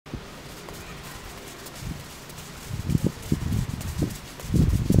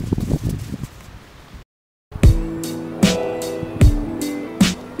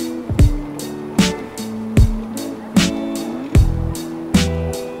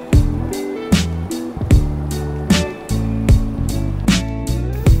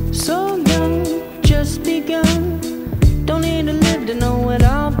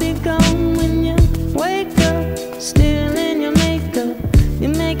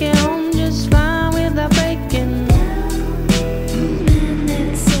make it home just fine without breaking down. And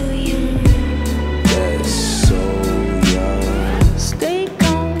it's so young. That's so young. Stay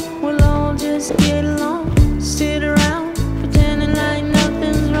calm, we'll all just get along. Sit around, pretending like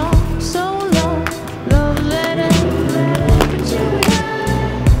nothing's wrong. So long, love letter. But you're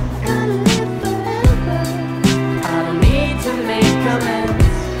young, gonna live forever. I don't need to make amends,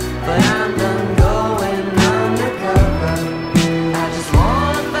 but I'm done going undercover. I just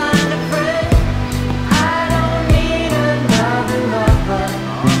wanna find a friend. I don't need another lover.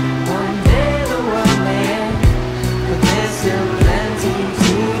 One day the world may end, but there's still plenty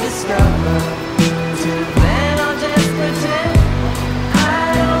to discover. Till then I'll just pretend I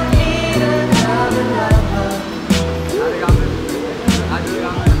don't need another lover.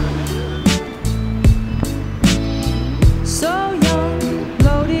 So young,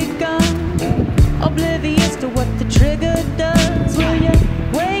 loaded gun, oblivious to what the trigger does. Will you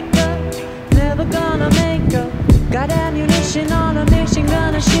wake up? Never gonna make up. Got ammunition on a mission,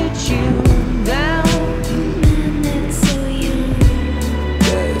 gonna shoot you down. And it's so young.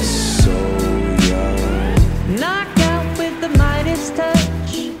 That's so young. Knock out with the Midas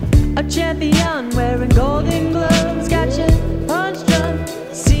touch, a champion wearing golden gloves. Got your punch drunk,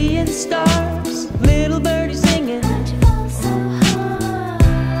 seeing stars, little birdie singing.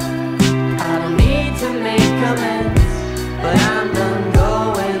 I don't need to make amends, but I'm done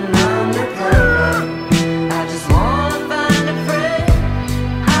going undercover. I just wanna find a friend.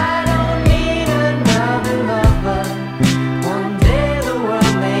 I don't need another lover. One day the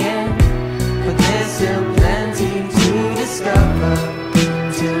world may end, but there's still plenty to discover.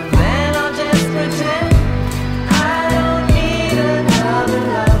 Till then I'll just pretend I don't need another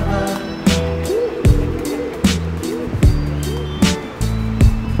lover.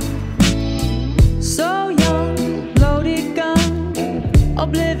 So young, loaded gun,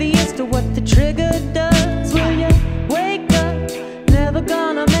 oblivious to what the trigger does. Will you wake up? Never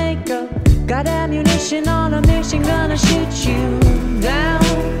gonna make up. Got ammunition on a mission, gonna shoot you down.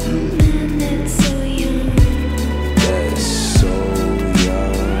 And it's so young. That's so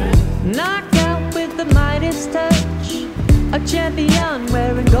young. Knock out with the Midas touch, a champion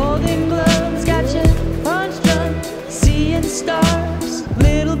wearing golden gloves. Got your punch drunk, seeing stars,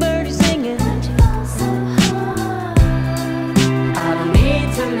 little birdie singing. I don't need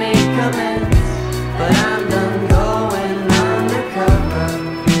to make amends, but I'm done going undercover.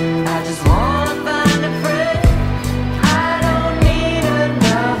 I just wanna find a friend. I don't need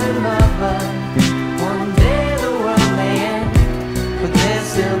another lover. One day the world may end, but there's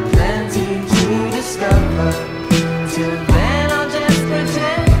still plenty to discover. Till then I'll just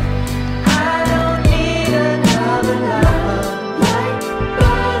pretend I don't need another lover. Light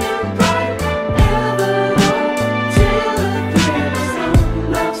burning bright, ever on, till the thrill is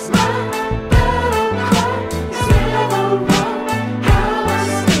gone. Love's my battle cry, it's never wrong. How I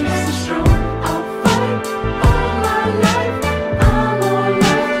stay so strong, I'll fight all my life. I'm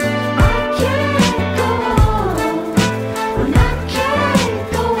alright, I can't go on. When I can't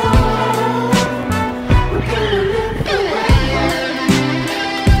go on, we're gonna live forever.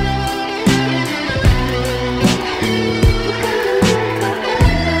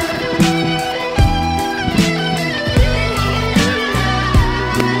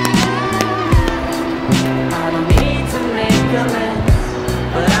 I don't need to make amends,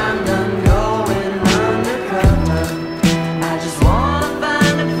 but I'm done going undercover. I just wanna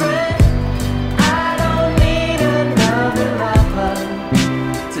find a friend. I don't need another lover.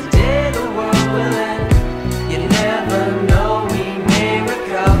 Today the world will end. You never know, we may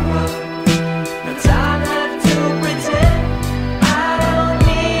recover. No time left to pretend. I don't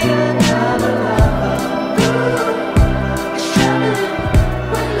need another lover. It's troubling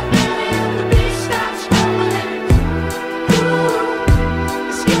when the belly of the beast starts rumbling.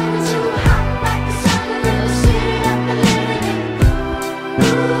 It's getting too hot like the sun in the city that we're living in.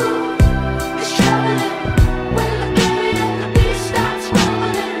 It's troubling when the belly of the beast starts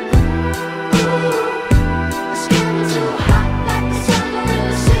rumbling. It's getting too hot like the sun in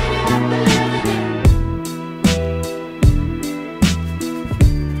the city that we're living in.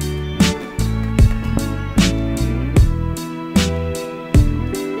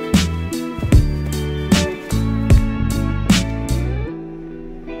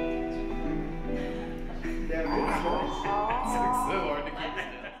 Yeah,